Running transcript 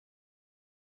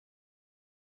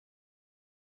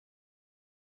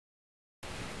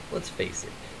Let's face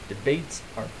it, debates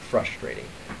are frustrating.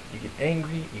 You get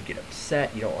angry, you get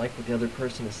upset, you don't like what the other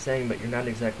person is saying, but you're not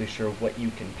exactly sure what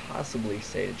you can possibly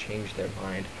say to change their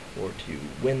mind or to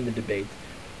win the debate.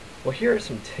 Well, here are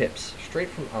some tips straight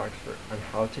from Oxford on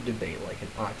how to debate like an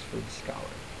Oxford scholar.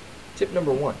 Tip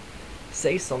number 1,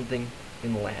 say something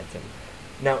in Latin.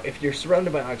 Now, if you're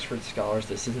surrounded by Oxford scholars,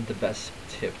 this isn't the best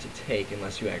tip to take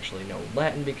unless you actually know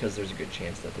Latin, because there's a good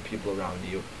chance that the people around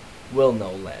you will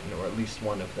know Latin, or at least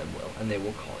one of them will, and they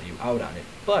will call you out on it.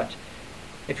 But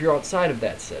if you're outside of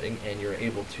that setting and you're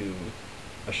able to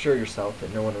assure yourself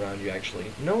that no one around you actually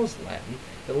knows Latin,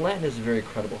 then Latin is a very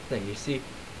credible thing. You see,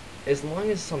 as long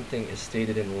as something is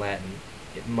stated in Latin,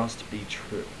 it must be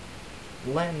true.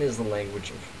 Latin is the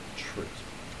language of truth.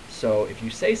 So if you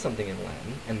say something in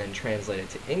Latin and then translate it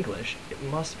to English, it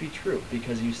must be true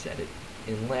because you said it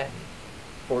in Latin.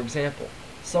 For example,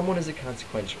 someone is a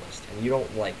consequentialist and you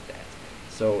don't like that.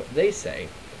 So they say,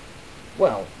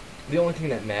 well, the only thing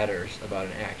that matters about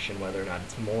an action, whether or not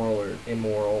it's moral or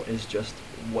immoral, is just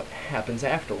what happens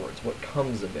afterwards, what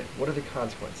comes of it, what are the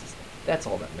consequences. That's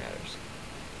all that matters.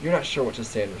 You're not sure what to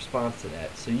say in response to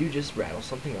that, so you just rattle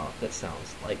something off that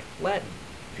sounds like Latin.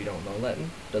 If you don't know Latin,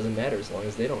 it doesn't matter as long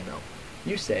as they don't know.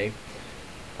 You say,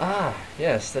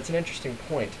 yes, that's an interesting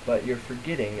point, but you're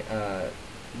forgetting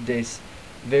des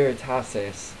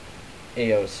veritates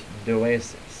eos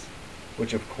doesis,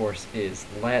 which of course is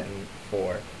Latin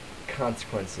for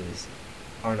consequences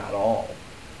are not all.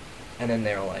 And then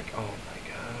they're like, oh my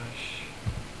gosh,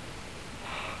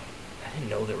 I didn't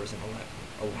know there was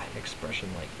a Latin expression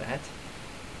like that.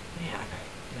 Man,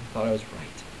 I thought I was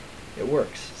right. It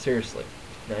works, seriously.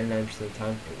 99% of the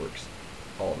time, it works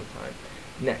all the time.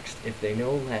 Next, if they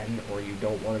know Latin, or you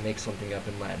don't want to make something up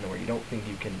in Latin, or you don't think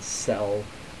you can sell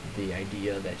the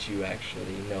idea that you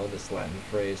actually know this Latin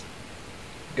phrase,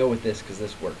 go with this, because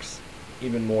this works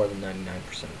even more than 99%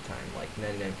 of the time, like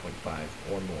 99.5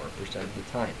 or more percent of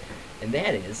the time. And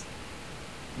that is,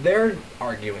 they're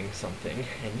arguing something,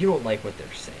 and you don't like what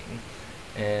they're saying,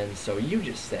 and so you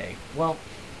just say, well,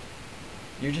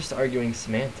 you're just arguing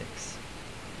semantics.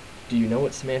 Do you know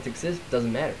what semantics is?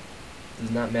 Doesn't matter. It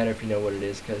does not matter if you know what it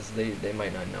is, because they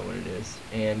might not know what it is.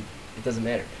 And it doesn't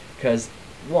matter. Because,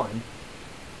 one,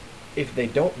 if they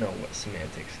don't know what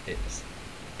semantics is,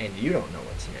 and you don't know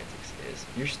what semantics is,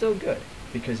 you're still good,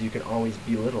 because you can always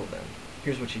belittle them.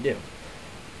 Here's what you do.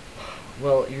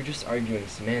 Well, you're just arguing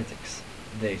semantics.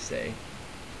 They say,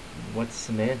 what's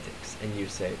semantics? And you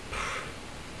say,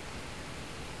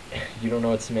 you don't know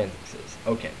what semantics is.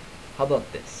 Okay, how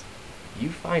about this? You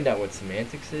find out what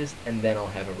semantics is, and then I'll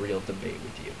have a real debate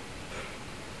with you.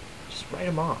 Just write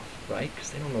them off, right?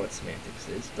 Because they don't know what semantics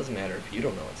is. It doesn't matter if you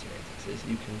don't know what semantics is.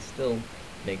 You can still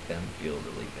make them feel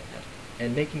really bad.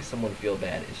 And making someone feel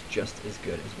bad is just as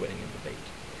good as winning a debate.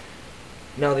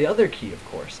 Now, the other key, of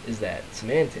course, is that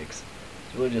semantics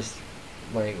is really just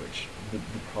language, the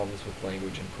problems with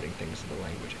language and putting things into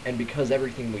language. And because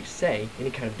everything we say,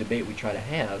 any kind of debate we try to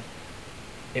have,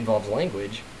 involves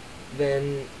language,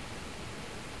 then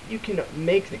you can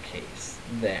make the case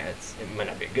that, it might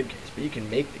not be a good case, but you can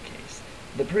make the case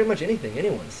that pretty much anything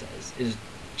anyone says is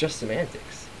just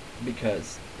semantics,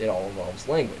 because it all involves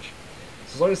language.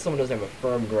 So as long as someone doesn't have a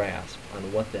firm grasp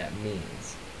on what that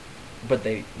means, but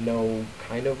they know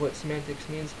kind of what semantics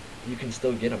means, you can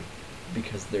still get them,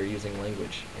 because they're using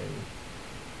language, and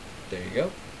there you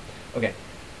go. Okay,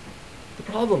 the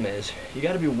problem is, you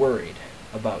gotta be worried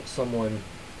about someone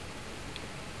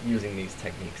using these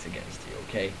techniques against you,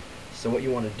 okay? So what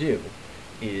you want to do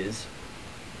is,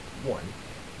 1,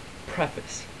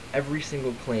 preface every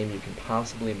single claim you can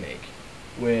possibly make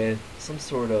with some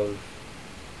sort of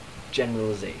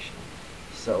generalization.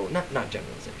 So, not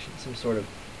generalization, some sort of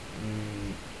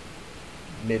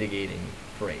mitigating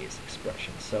phrase,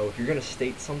 expression. So if you're going to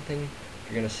state something, if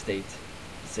you're going to state,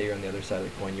 say you're on the other side of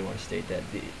the coin, you want to state that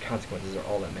the consequences are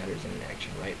all that matters in an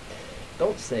action, right?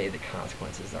 Don't say the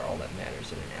consequences are all that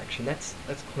matters in an action. That's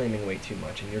claiming way too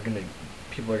much, and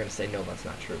people are gonna say, no, that's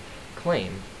not true.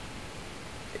 Claim,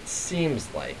 it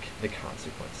seems like the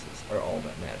consequences are all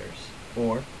that matters.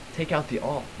 Or take out the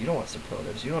all. You don't want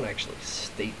superlatives. You don't actually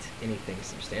state anything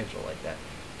substantial like that.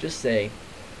 Just say,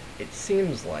 it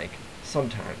seems like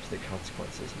sometimes the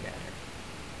consequences matter.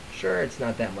 Sure, it's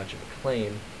not that much of a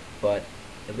claim, but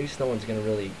at least no one's gonna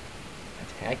really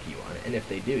attack you on it. And if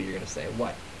they do, you're gonna say,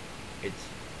 what?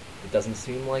 It doesn't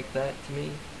seem like that to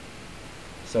me.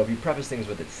 So if you preface things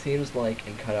with "it seems like"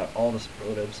 and cut out all the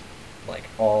superlatives, like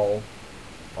all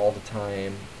the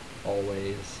time,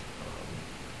 always,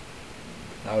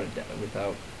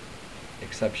 without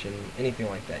exception, anything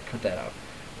like that, cut that out.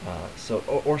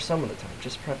 Or some of the time,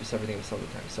 just preface everything with some of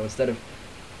the time. So instead of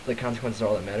the consequences are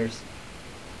all that matters,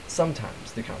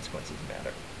 sometimes the consequences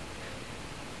matter.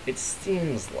 It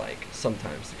seems like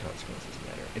sometimes the consequences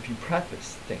matter. If you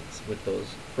preface things with those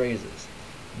phrases,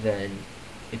 then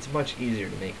it's much easier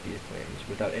to make these claims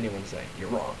without anyone saying, you're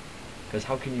wrong. Because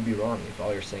how can you be wrong if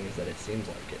all you're saying is that it seems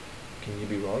like it? Can you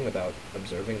be wrong about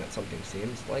observing that something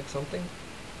seems like something?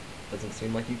 Doesn't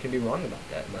seem like you can be wrong about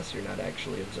that unless you're not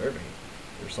actually observing.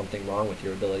 There's something wrong with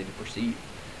your ability to perceive,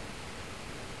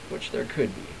 which there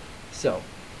could be. So,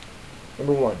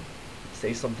 number one,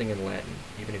 say something in Latin.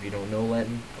 Even if you don't know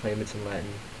Latin, claim it's in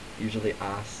Latin. Usually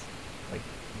as, like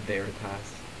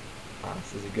veritas.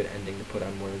 As is a good ending to put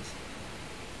on words.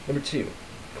 Number two,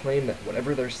 claim that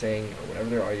whatever they're saying or whatever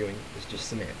they're arguing is just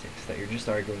semantics, that you're just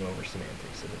arguing over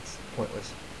semantics and it's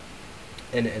pointless.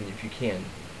 And if you can,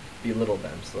 belittle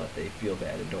them so that they feel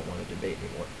bad and don't want to debate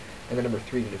anymore. And then number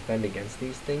three, to defend against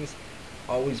these things,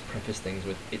 always preface things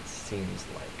with it seems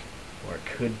like, or it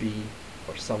could be,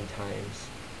 or sometimes.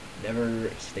 Never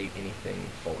state anything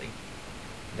fully.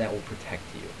 That will protect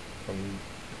you from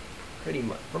pretty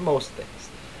much, from most things.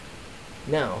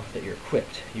 Now that you're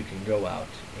equipped, you can go out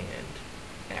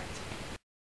and act.